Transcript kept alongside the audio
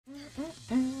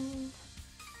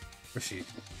Where's she?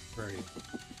 Where are you?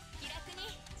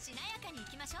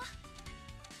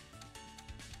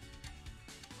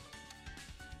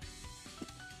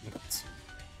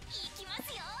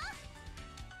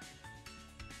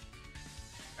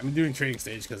 I'm doing trading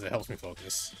stage because it helps me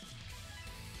focus.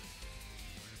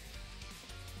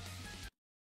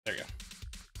 There you go.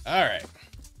 Alright.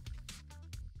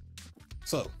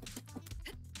 So,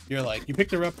 you're like, you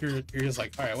picked her up, you're just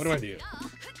like, alright, what do I do?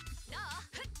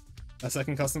 A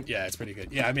second custom? Yeah, it's pretty good.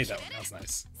 Yeah, I made that one. That was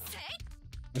nice.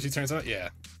 When she turns out, yeah.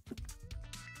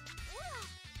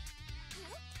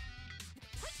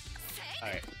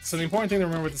 Alright, so the important thing to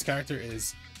remember with this character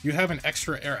is you have an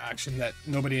extra air action that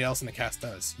nobody else in the cast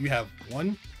does. You have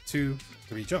 1, 2,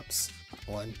 3 jumps.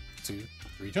 1, 2,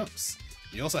 3 jumps.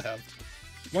 You also have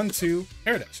 1, 2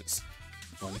 air dashes.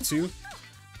 1, 2,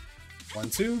 1,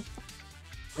 2,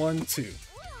 1, 2.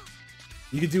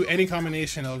 You could do any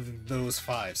combination of those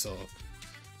 5. So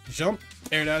jump,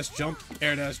 air dash, jump,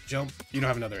 air dash, jump. You don't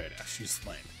have another air dash. You just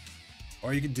land.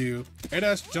 Or you could do air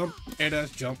dash, jump,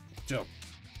 jump, jump.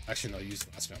 Actually, no, use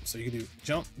the last jump. So you can do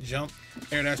jump, jump,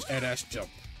 air dash, jump.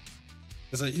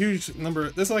 There's a huge number.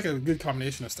 There's like a good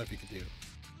combination of stuff you could do.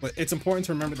 But it's important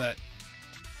to remember that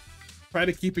try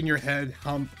to keep in your head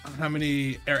how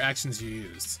many air actions you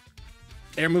used.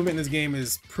 Air movement in this game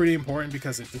is pretty important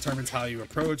because it determines how you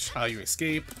approach, how you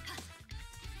escape.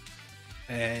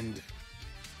 And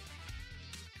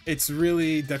it's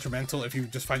really detrimental if you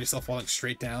just find yourself falling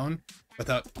straight down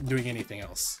without doing anything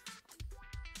else.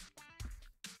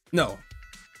 No,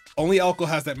 only Aoko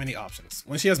has that many options.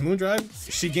 When she has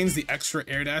Moondrive, she gains the extra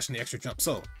air dash and the extra jump.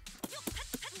 So,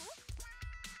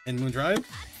 in Moondrive,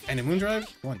 and in Moondrive,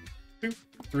 1, 2,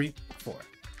 3, 4.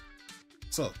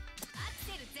 So,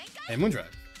 in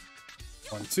Moondrive,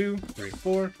 1, 2, 3,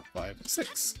 4, 5,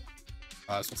 6.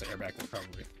 I was supposed to air back there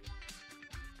probably.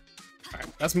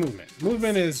 Alright, that's movement.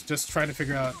 Movement is just trying to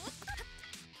figure out,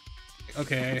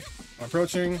 okay, I'm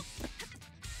approaching.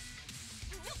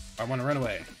 I want to run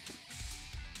away.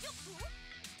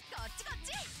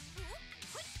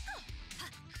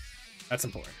 That's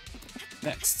important.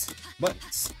 Next,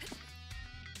 buttons.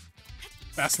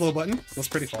 Fast slow button goes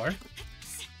pretty far.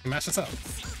 You mash this up.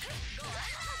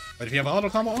 But if you have an auto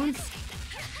combo on,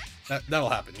 that'll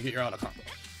happen. You get your auto combo.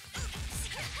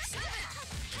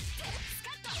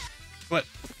 But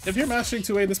if you're mashing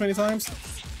 2A this many times,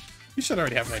 you should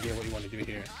already have an idea what you want to do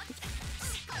here.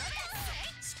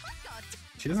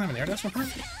 She doesn't have an air dash for her?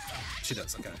 She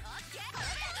does, okay.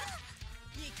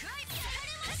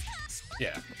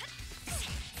 Yeah.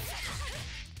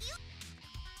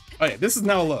 Oh yeah, this is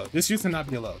now a low. This used to not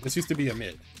be a low. This used to be a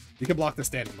mid. You could block the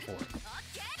standing before.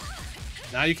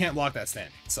 Now you can't block that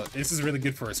standing. So this is really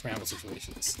good for scramble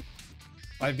situations.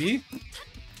 5B.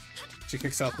 She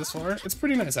kicks out this far. It's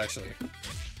pretty nice actually.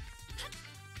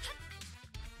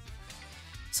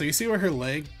 So you see where her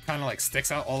leg kind of like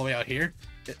sticks out all the way out here?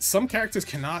 Some characters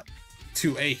cannot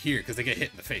 2A here because they get hit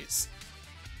in the face.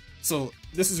 So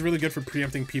this is really good for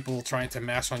preempting people trying to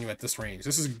mash on you at this range.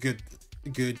 This is a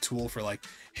good tool for like,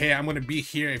 hey, I'm going to be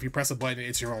here. If you press a button,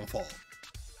 it's your own fault.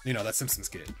 You know, that Simpsons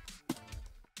kid.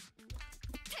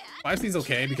 5C is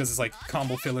okay because it's like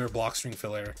combo filler, block string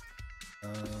filler.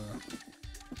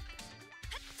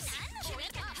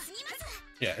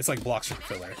 Yeah, it's like block string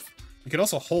filler. You could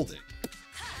also hold it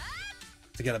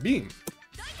to get a beam.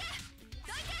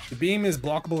 The beam is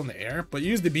blockable in the air, but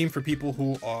use the beam for people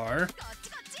who are...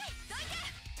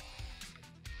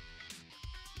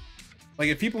 Like,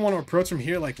 if people want to approach from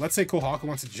here, like, let's say Kohaku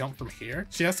wants to jump from here,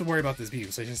 she has to worry about this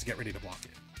beam, so she has to get ready to block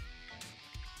it.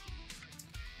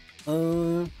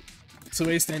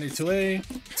 2A standard 2A,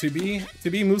 2B.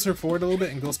 2B moves her forward a little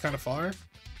bit and goes kind of far.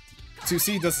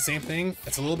 2C does the same thing.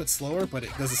 It's a little bit slower, but it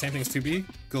does the same thing as 2B.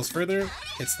 Goes further,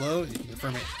 hits low, you can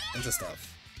confirm it into stuff.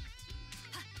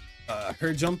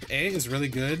 Her jump A is really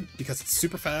good because it's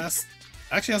super fast.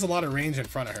 Actually has a lot of range in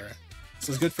front of her.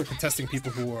 So it's good for contesting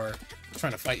people who are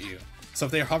trying to fight you. So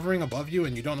if they're hovering above you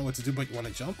and you don't know what to do but you want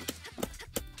to jump,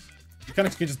 you kind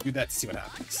of can just do that to see what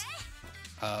happens.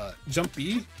 Jump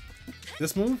B,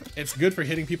 this move, it's good for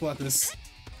hitting people at this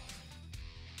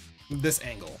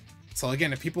angle. So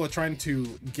again, if people are trying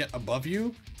to get above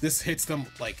you, this hits them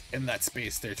like in that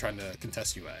space they're trying to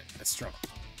contest you at. It's strong.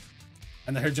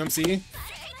 And then her jump C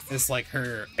is like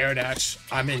her air dash,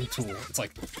 I'm in tool. It's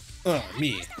like,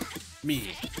 me,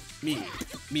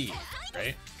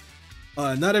 right?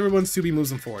 Not everyone's 2B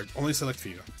moves them forward, only select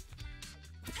few.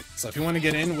 So if you want to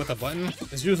get in with a button,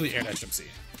 it's usually air dash jump C.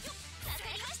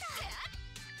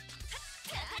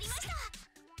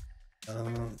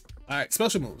 Alright,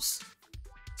 special moves.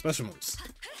 Special moves.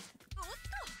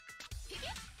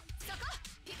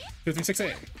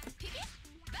 236A.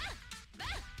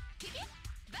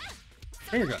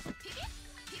 Finger gun.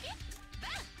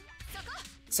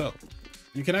 So,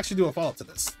 you can actually do a follow-up to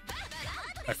this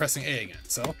by pressing A again,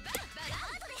 so.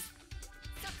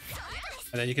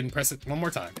 And then you can press it one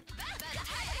more time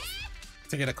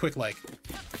to get a quick, like,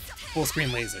 full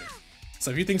screen laser.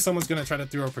 So if you think someone's gonna try to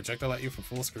throw a projectile at you from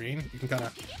full screen, you can kind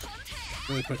of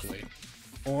really quickly.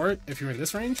 Or if you're in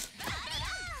this range,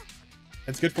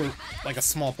 it's good for like a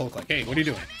small poke, like, hey, what are you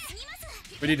doing?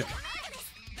 What are you doing?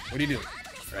 What are you doing?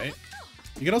 Right?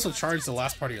 You can also charge the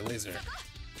last part of your laser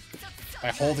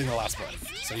by holding the last button.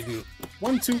 So you do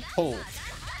 1, 2, hold.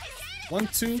 1,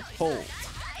 2, hold.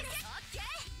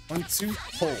 1, 2,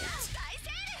 hold.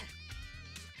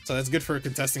 So that's good for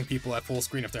contesting people at full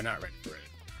screen if they're not ready for it.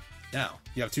 Now,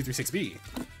 you have 236B.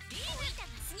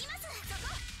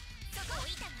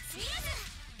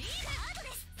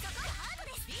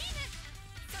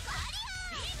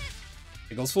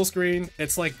 It goes full screen.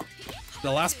 It's like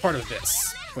the last part of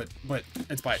this, but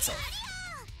it's by itself.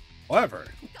 However,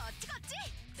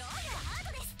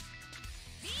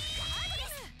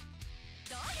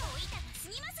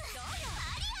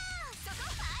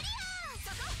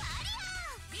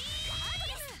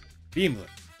 beam loop.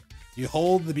 You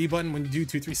hold the B button when you do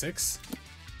 236.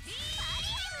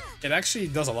 It actually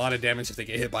does a lot of damage if they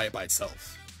get hit by it by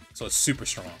itself. So it's super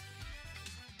strong.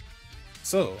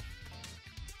 So,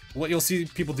 what you'll see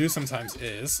people do sometimes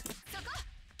is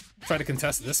try to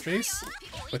contest this space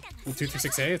with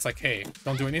 236A. It's like, hey,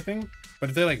 don't do anything. But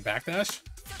if they like backdash,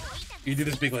 you do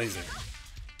this big laser.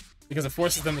 Because it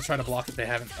forces them to try to block if they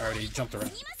haven't already jumped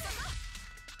around.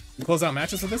 You close out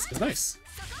matches with this, it's nice.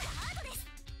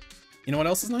 You know what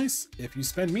else is nice? If you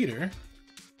spend meter,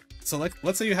 so like,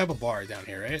 let's say you have a bar down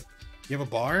here, right? You have a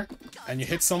bar, and you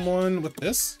hit someone with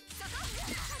this,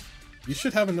 you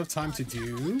should have enough time to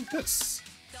do this.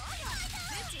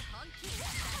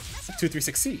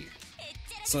 236C.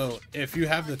 So if you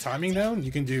have the timing down,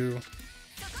 you can do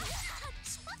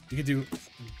B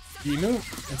move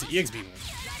into EXB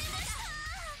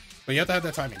move. But you have to have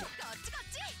that timing down.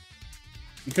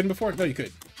 You couldn't before? No, you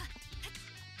could.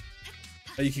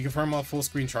 You can confirm a full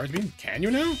screen charge beam? Can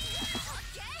you now?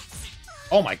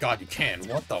 Oh my god, you can.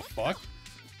 What the fuck?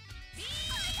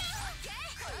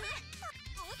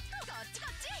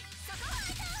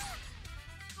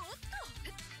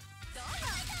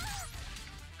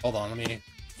 Hold on, let me...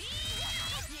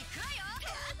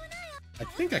 I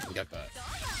think I can get that.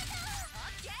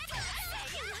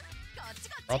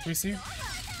 R3C?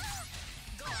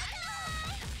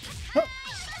 Huh.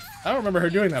 I don't remember her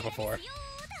doing that before.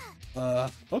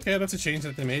 Okay, that's a change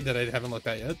that they made that I haven't looked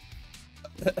at yet.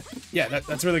 Yeah,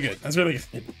 that's really good. That's really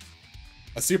good.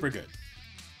 That's super good.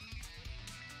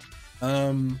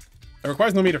 It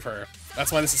requires no meter for her.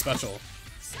 That's why this is special.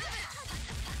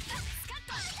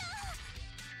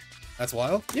 That's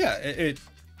wild? Yeah,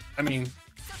 I mean,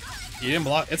 you didn't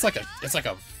block. It's like a,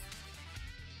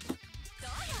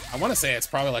 I want to say it's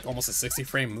probably like almost a 60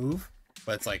 frame move,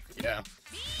 but it's like, yeah.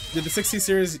 Did the 60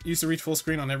 series used to reach full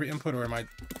screen on every input, or am I...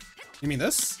 You mean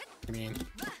this? You mean...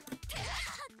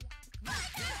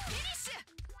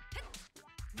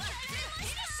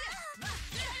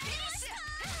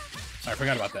 I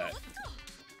forgot about that.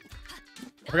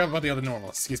 I forgot about the other normal.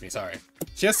 Excuse me, sorry.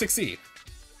 She has 6C.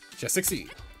 She has 6C.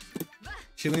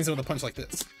 She leans in with a punch like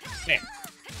this. Bam.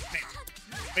 Bam.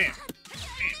 Bam. Bam.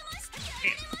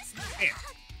 Bam. Bam.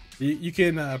 You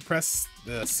can press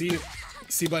the C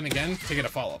button again to get a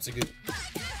follow-up. So you can...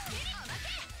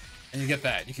 And you get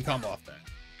that. You can combo off that.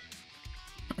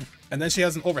 And then she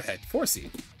has an overhead. 4C.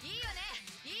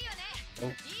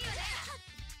 Oh.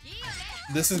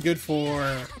 This is good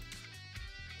for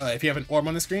if you have an orb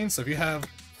on the screen. So if you have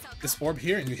this orb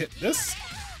here and you hit this,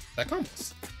 that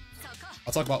combos.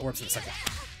 I'll talk about orbs in a second.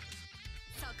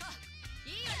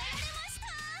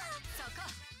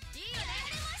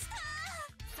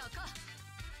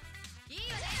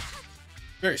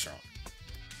 Very strong.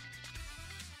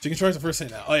 She can charge the first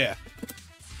hit now. Oh yeah.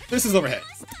 This is overhead.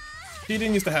 She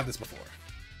didn't used to have this before.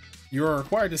 You are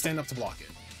required to stand up to block it.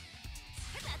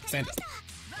 Stand up.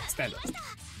 Stand up.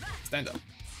 Stand up.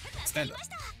 Stand up.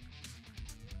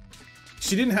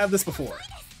 She didn't have this before.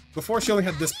 Before she only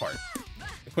had this part.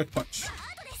 A quick punch.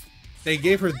 They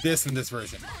gave her this in this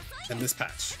version. In this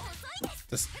patch.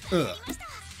 This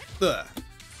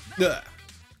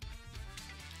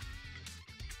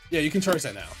Yeah, you can charge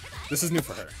that now. This is new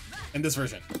for her. In this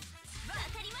version.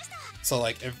 So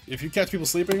like if you catch people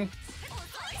sleeping,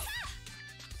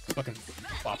 fucking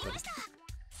pop them.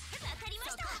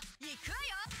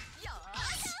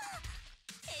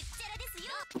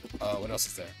 What else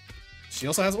is there? She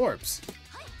also has orbs.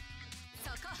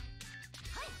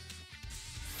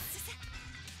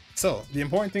 So, the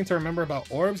important thing to remember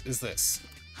about orbs is this.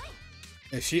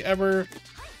 If she ever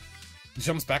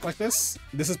jumps back like this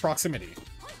is proximity.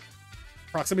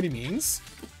 Proximity means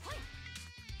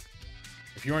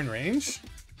if you're in range,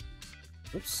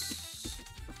 oops,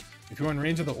 if you're in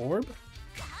range of the orb,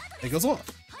 it goes off.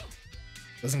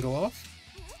 Doesn't go off,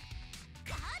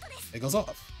 it goes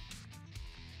off.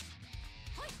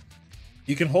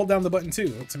 You can hold down the button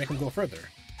too to make them go further.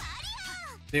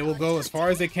 They will go as far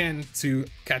as they can to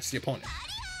catch the opponent.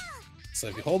 So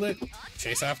if you hold it,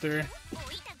 chase after,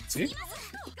 see?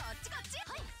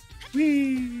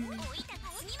 Whee!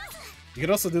 You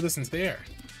can also do this in the air.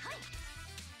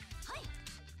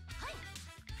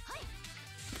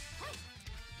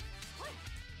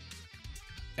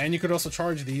 And you could also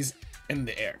charge these in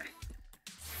the air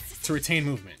to retain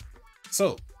movement.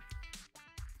 So,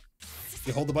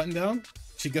 you hold the button down,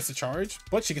 she gets to charge,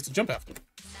 but she gets to jump after.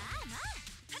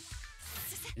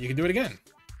 You can do it again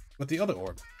with the other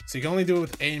orb. So you can only do it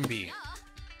with A and B.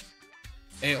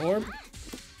 A orb,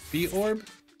 B orb,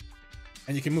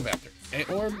 and you can move after. A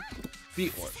orb,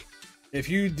 B orb. If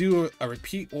you do a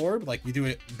repeat orb, like you do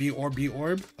it B orb,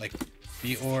 like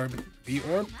B orb, B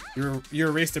orb, you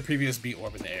erase the previous B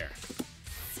orb in the air.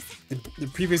 The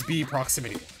previous B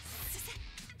proximity orb.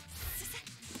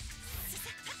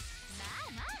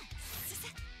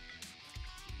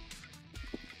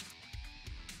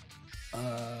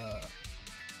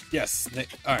 Yes,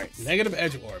 alright, negative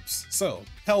edge orbs. So,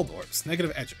 held orbs,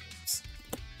 negative edge orbs.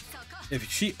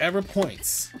 If she ever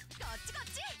points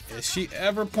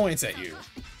at you,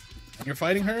 and you're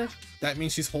fighting her, that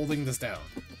means she's holding this down.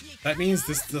 That means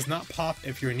this does not pop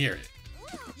if you're near it.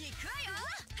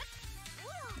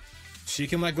 She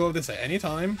can let go of this at any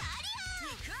time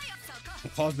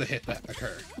and cause the hit that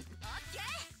occur.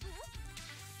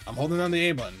 I'm holding down the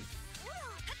A button.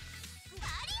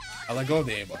 I let go of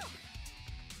the A button.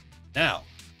 Now,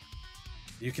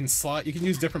 you can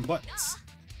use different buttons.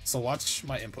 So watch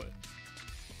my input.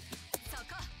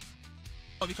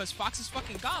 Oh, because Fox is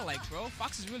fucking godlike, bro.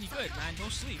 Fox is really good, man.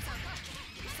 Don't sleep.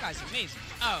 This guy's amazing.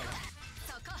 Oh.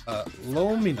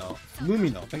 Lumino.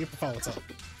 Thank you for following. What's up?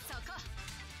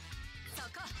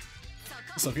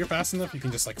 So if you're fast enough, you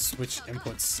can just like switch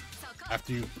inputs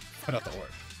after you put out the orb.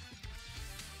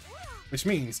 Which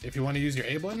means if you want to use your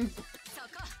A button,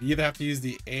 you either have to use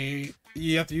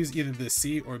either the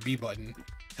C or B button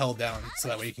held down so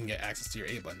that way you can get access to your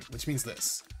A button, which means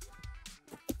this.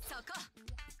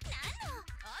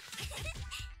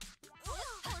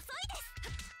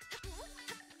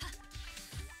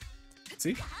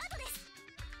 See?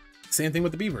 Same thing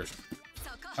with the B version.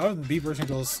 However, the B version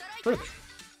goes further.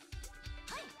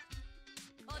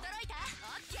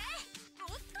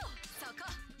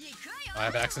 I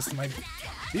have access to my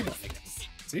B button again.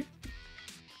 See?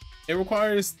 It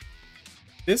requires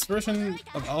this version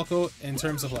of Aoko in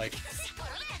terms of like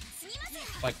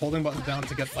holding buttons down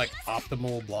to get like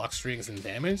optimal block strings and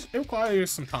damage. It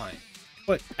requires some time.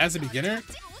 But as a beginner,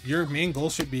 your main goal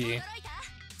should be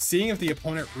seeing if the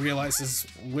opponent realizes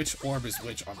which orb is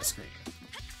which on the screen.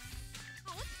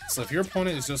 So if your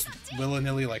opponent is just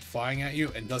willy-nilly like flying at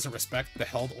you and doesn't respect the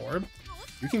held orb,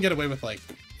 you can get away with like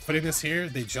putting this here,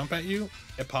 they jump at you,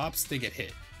 it pops, they get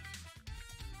hit.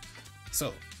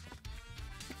 So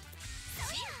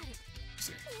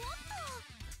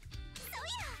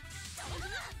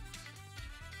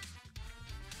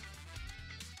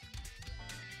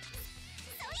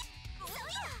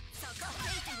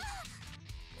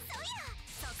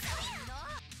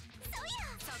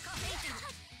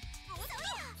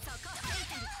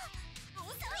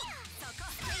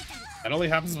that only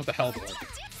happens with the held orb.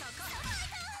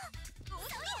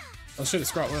 Oh shit,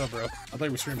 it's Scott Will, bro. I thought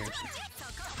you were streaming.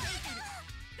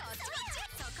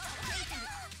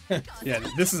 Yeah,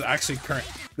 this is actually current.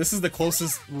 This is the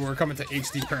closest we're coming to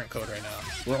HD current code right now.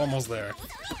 We're almost there.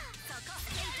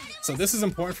 So this is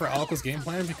important for Aoko's game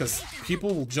plan because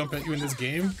people will jump at you in this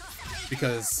game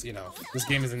because, you know, this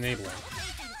game is enabling.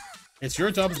 It's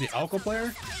your job as the Aoko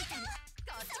player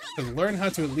to learn how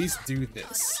to at least do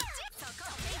this.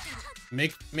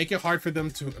 Make it hard for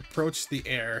them to approach in the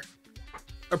air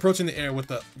with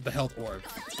the held orb.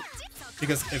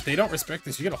 Because if they don't respect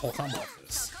this, you get a whole combo off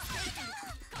this.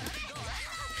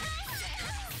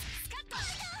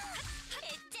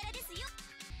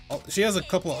 Oh, she has a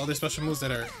couple of other special moves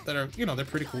that are you know, they're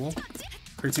pretty cool.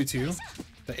 Her 2-2,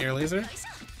 the air laser.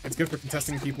 It's good for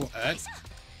contesting people at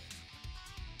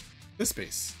this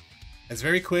space. It's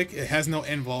very quick. It has no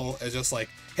end vol. It's just like,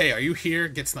 hey, are you here?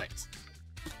 Get sniped.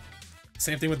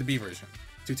 Same thing with the B version.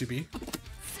 2-2B.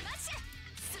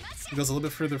 He goes a little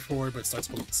bit further forward, but starts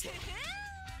pulling slow.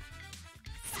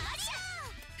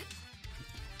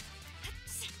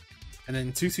 And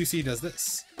then 2-2-C does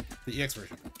this, the EX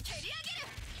version.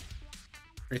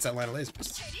 Creates that line of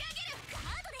lasers.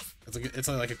 It's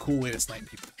like a cool way to snipe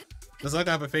people. Does Aoko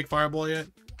have a fake fireball yet?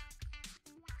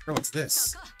 Bro, what's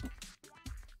this?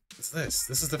 What's this?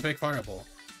 This is the fake fireball.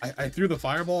 I threw the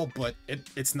fireball, but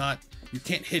it's not. You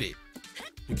can't hit it.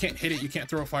 You can't hit it. You can't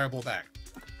throw a fireball back.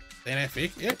 And I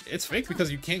fake it. It's fake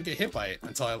because you can't get hit by it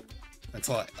until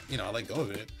I you know, I let go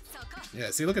of it. Yeah,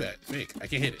 see, look at that. Fake. I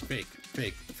can't hit it. Fake.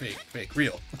 Fake. Fake. Fake.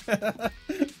 Real.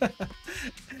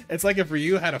 It's like if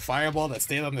Ryu had a fireball that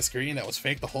stayed on the screen that was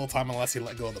fake the whole time unless he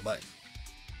let go of the button.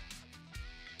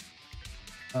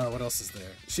 What else is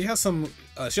there? She has some.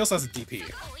 She also has a DP.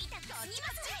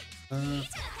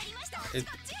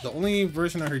 The only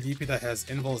version of her DP that has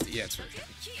invul is the EX version.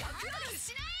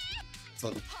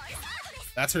 So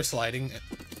that's her sliding.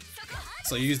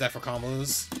 So you use that for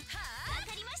combos.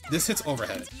 This hits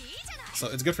overhead, so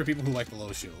it's good for people who like the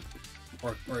low shield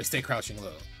or stay crouching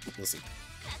low. We'll see.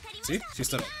 See, she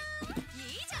stood up.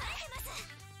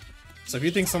 So if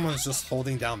you think someone's just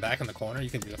holding down back in the corner, you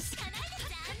can do it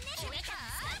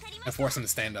and force them to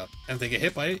stand up. And if they get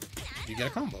hit by it, you get a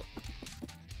combo.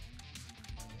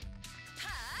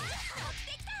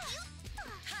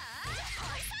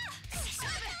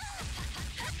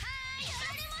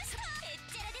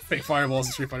 Fake fireballs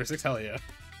in Street Fighter 6, hell yeah.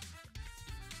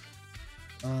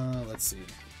 Let's see.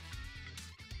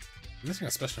 I'm missing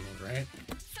a special move, right?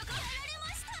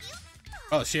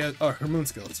 Oh, she has her moon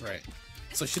skills, right?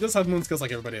 So she does have moon skills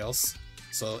like everybody else.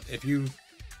 So if you,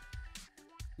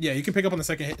 yeah, you can pick up on the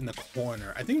second hit in the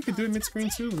corner. I think you can do it mid-screen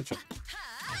too. Let me check.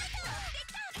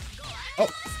 Oh,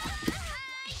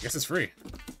 I guess it's free.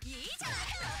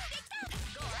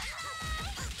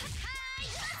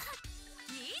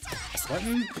 Press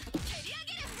button.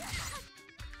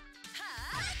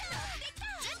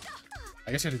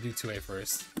 I guess you have to do 2A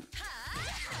first.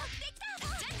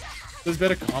 There's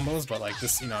better combos, but like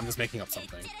this, you know, I'm just making up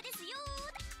something.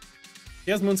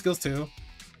 He has moon skills too.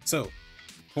 So,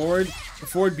 forward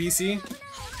BC.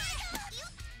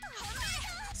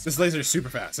 This laser is super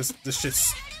fast. This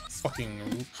shit's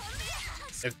fucking.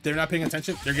 If they're not paying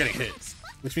attention, they're getting hit,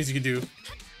 which means you can do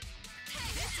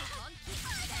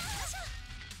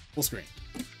full screen.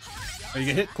 Oh, you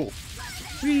get hit? Cool.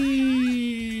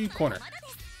 Whee! Corner.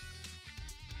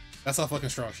 That's how fucking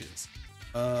strong she is.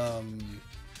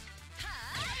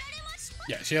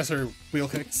 Yeah, she has her wheel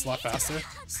kicks a lot faster.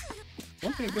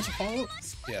 One thing it gets a follow-up?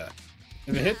 Yeah.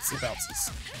 If it hits, it bounces.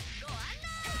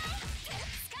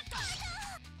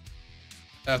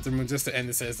 After move just to end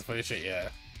it says the funny shit, yeah.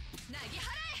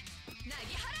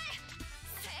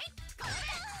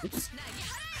 Oops.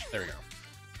 There we go.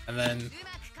 And then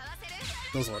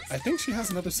those orbs. I think she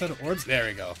has another set of orbs. There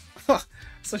we go.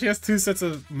 So she has 2 sets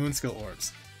of moon skill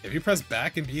orbs. If you press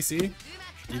back in BC,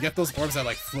 you get those orbs that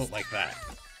like float like that.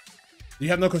 You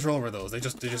have no control over those. They're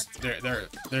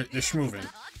schmoovin'. They're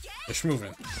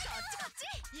schmoovin'.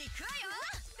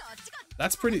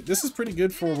 That's pretty. This is pretty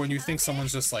good for when you think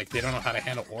someone's just like they don't know how to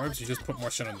handle orbs. You just put more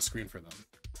shit on the screen for them.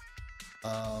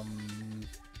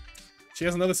 She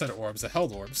has another set of orbs, the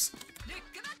held orbs,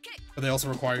 but they also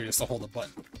require you just to hold a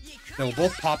button. They will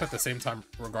both pop at the same time,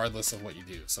 regardless of what you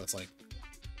do. So it's like,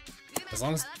 as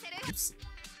long as it's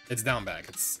down back,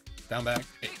 it's down back,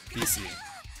 BC.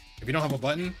 If you don't have a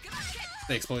button,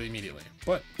 they explode immediately.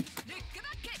 But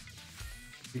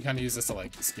you kind of use this to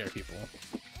like scare people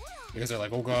because they're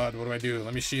like, oh god, what do I do?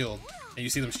 Let me shield. And you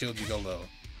see them shield, you go low.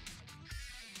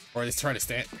 Or they try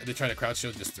to crouch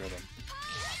shield, just throw them.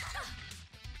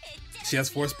 She has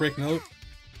force break note.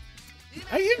 Yeah,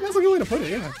 that's a good way to put it.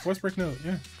 Yeah, force break note.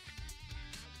 Yeah.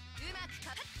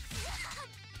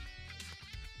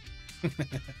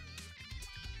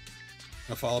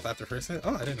 A follow up after first hit.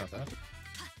 Oh, I didn't know that.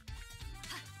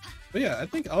 But yeah, I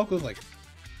think Aoko's like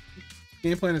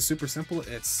game plan is super simple.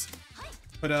 It's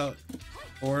put out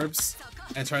orbs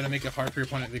and try to make it hard for your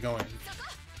opponent to go in.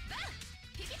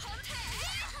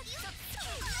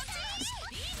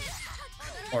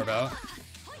 Orb out.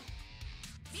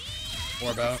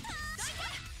 Orb out.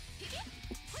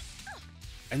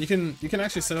 And you can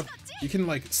actually set up, you can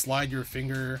like slide your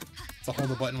finger to hold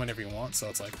the button whenever you want, so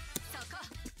it's like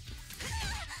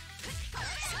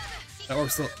that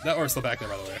orb's still back there,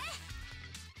 by the way.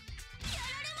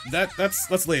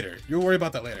 That's later. You'll worry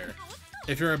about that later.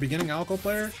 If you're a beginning Aoko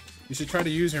player, you should try to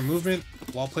use your movement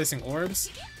while placing orbs,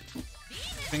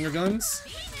 finger guns,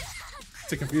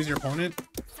 to confuse your opponent,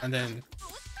 and then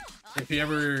if you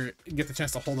ever get the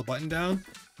chance to hold a button down,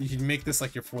 you can make this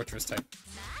like your fortress type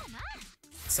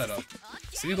setup.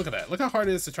 See, look at that. Look how hard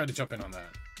it is to try to jump in on that.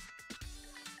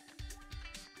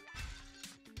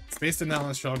 Space denial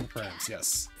and strong frames,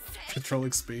 yes.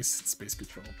 Controlling space, space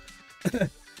control.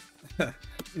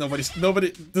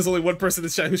 Nobody, there's only one person in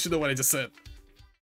the chat who should know what I just said.